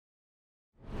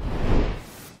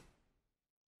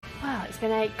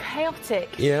been a chaotic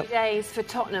few days for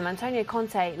Tottenham. Antonio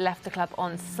Conte left the club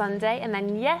on Sunday, and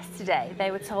then yesterday they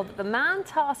were told that the man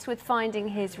tasked with finding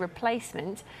his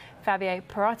replacement, Fabio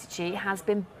Paratrici, has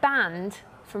been banned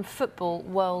from football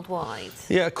worldwide.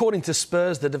 Yeah, according to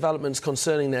Spurs, the developments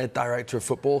concerning their director of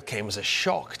football came as a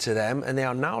shock to them, and they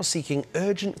are now seeking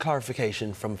urgent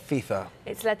clarification from FIFA.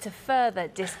 It's led to further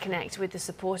disconnect with the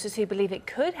supporters who believe it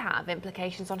could have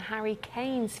implications on Harry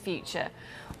Kane's future.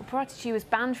 Well, Paratrici was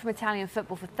banned from Italian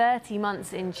football for 30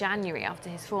 months in January after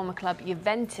his former club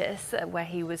Juventus, where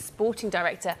he was sporting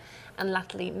director and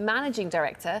latterly managing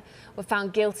director, were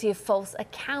found guilty of false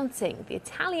accounting. The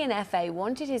Italian FA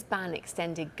wanted his ban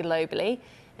extended globally,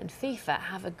 and FIFA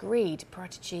have agreed.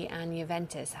 Paratrici and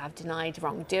Juventus have denied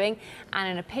wrongdoing, and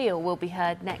an appeal will be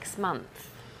heard next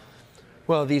month.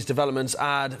 Well, these developments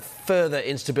add further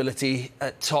instability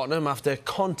at Tottenham after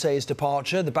Conte's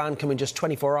departure, the ban coming just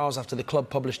 24 hours after the club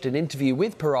published an interview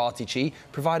with Paratrici,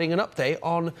 providing an update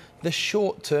on the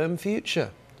short-term future.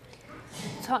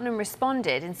 Tottenham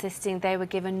responded, insisting they were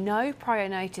given no prior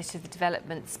notice of the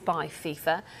developments by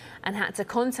FIFA and had to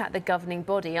contact the governing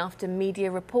body after media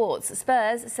reports.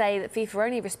 Spurs say that FIFA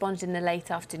only responded in the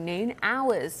late afternoon,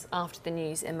 hours after the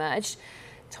news emerged.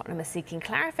 Tottenham are seeking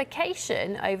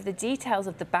clarification over the details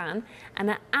of the ban and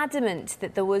are adamant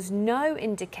that there was no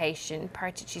indication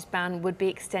Paratrici's ban would be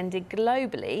extended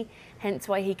globally, hence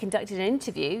why he conducted an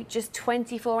interview just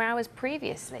 24 hours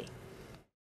previously.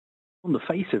 On the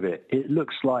face of it, it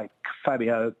looks like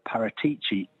Fabio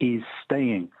Paratrici is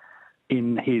staying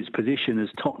in his position as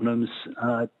Tottenham's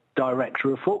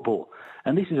director of football.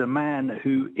 And this is a man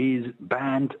who is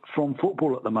banned from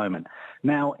football at the moment.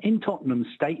 Now, in Tottenham's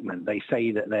statement, they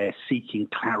say that they're seeking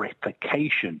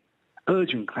clarification,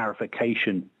 urgent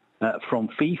clarification from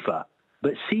FIFA.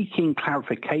 But seeking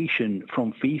clarification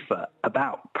from FIFA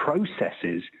about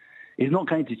processes is not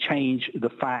going to change the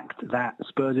fact that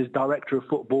Spurs' director of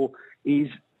football is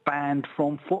banned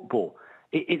from football.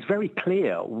 It's very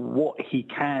clear what he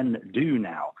can do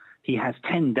now. He has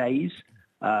 10 days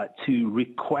to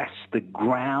request the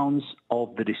grounds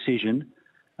of the decision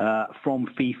from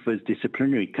FIFA's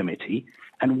disciplinary committee.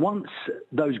 And once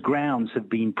those grounds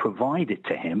have been provided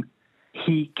to him,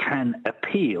 he can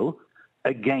appeal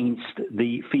against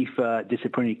the FIFA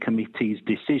disciplinary committee's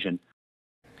decision.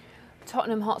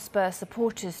 Tottenham Hotspur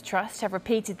Supporters Trust have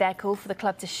repeated their call for the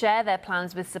club to share their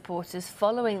plans with supporters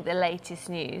following the latest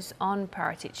news on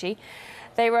Paratrici.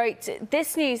 They wrote,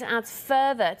 "This news adds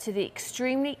further to the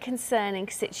extremely concerning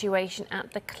situation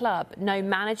at the club. No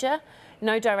manager,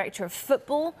 no director of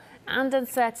football, and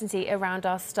uncertainty around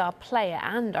our star player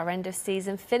and our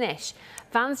end-of-season finish.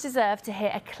 Fans deserve to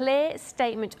hear a clear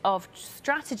statement of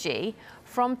strategy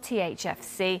from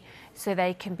THFC so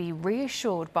they can be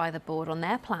reassured by the board on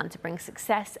their plan to bring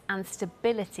success and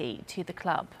stability to the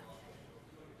club."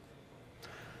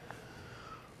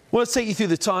 Well, let's take you through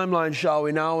the timeline, shall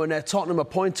we now? And Tottenham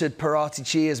appointed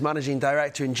Paratrici as managing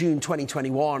director in June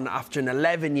 2021 after an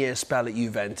 11-year spell at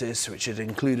Juventus, which had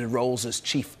included roles as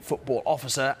chief football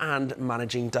officer and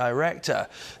managing director.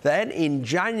 Then, in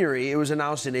January, it was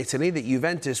announced in Italy that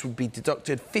Juventus would be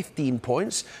deducted 15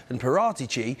 points and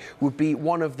Paratrici would be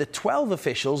one of the 12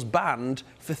 officials banned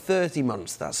for 30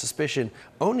 months. That suspicion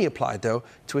only applied, though,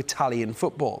 to Italian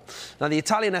football. Now, the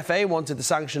Italian FA wanted the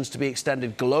sanctions to be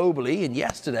extended globally, and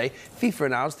yesterday, FIFA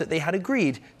announced that they had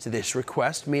agreed to this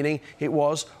request, meaning it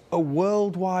was a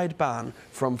worldwide ban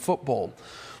from football.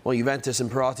 Well, Juventus and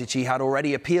Paratrici had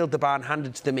already appealed the ban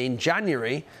handed to them in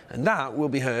January, and that will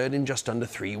be heard in just under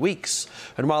 3 weeks.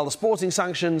 And while the sporting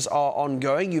sanctions are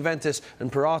ongoing, Juventus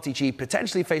and Paratrici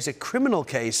potentially face a criminal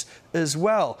case as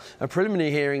well. A preliminary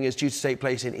hearing is due to take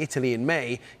place in Italy in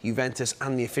May. Juventus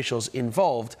and the officials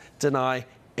involved deny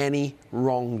any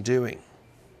wrongdoing.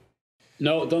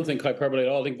 No, I don't think hyperbole at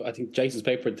all. I think Jason's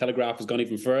paper in Telegraph has gone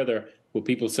even further with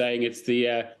people saying it's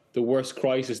the worst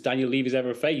crisis Daniel Levy's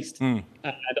ever faced. And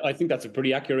I think that's a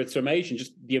pretty accurate summation,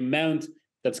 just the amount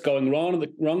that's going wrong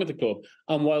at the club.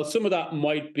 And while some of that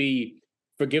might be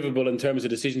forgivable in terms of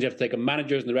decisions you have to take on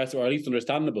managers and the rest, or at least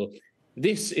understandable,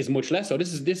 this is much less so.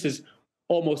 This is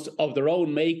almost of their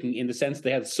own making, in the sense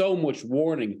they had so much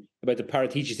warning about the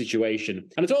Paratrici situation.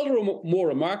 And it's all the more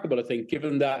remarkable, I think,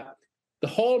 given that the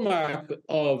hallmark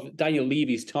of Daniel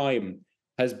Levy's time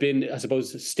has been, I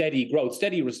suppose, steady growth,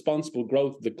 steady responsible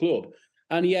growth of the club.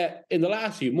 And yet, in the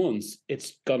last few months,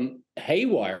 it's gone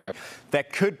haywire. There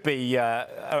could be an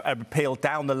appeal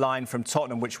down the line from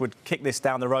Tottenham, which would kick this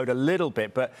down the road a little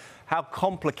bit. But how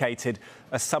complicated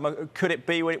a summer could it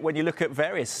be when you look at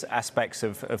various aspects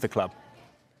of the club?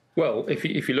 Well, if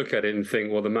you look at it and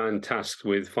think, well, the man tasked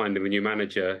with finding the new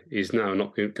manager is now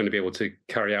not going to be able to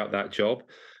carry out that job.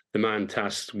 The man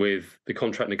tasked with the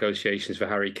contract negotiations for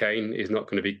Harry Kane is not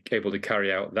going to be able to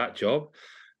carry out that job.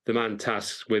 The man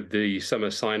tasked with the summer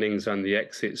signings and the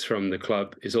exits from the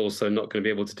club is also not going to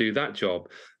be able to do that job.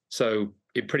 So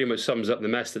it pretty much sums up the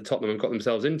mess that Tottenham have got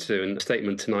themselves into. And the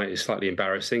statement tonight is slightly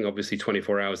embarrassing. Obviously,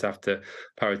 24 hours after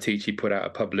Paratici put out a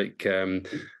public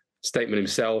statement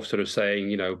himself, sort of saying,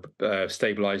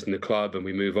 stabilising the club and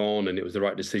we move on, and it was the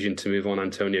right decision to move on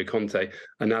Antonio Conte.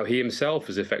 And now he himself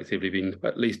has effectively been,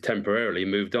 at least temporarily,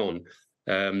 moved on.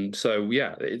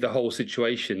 The whole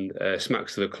situation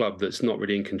smacks of a club that's not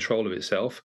really in control of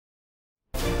itself.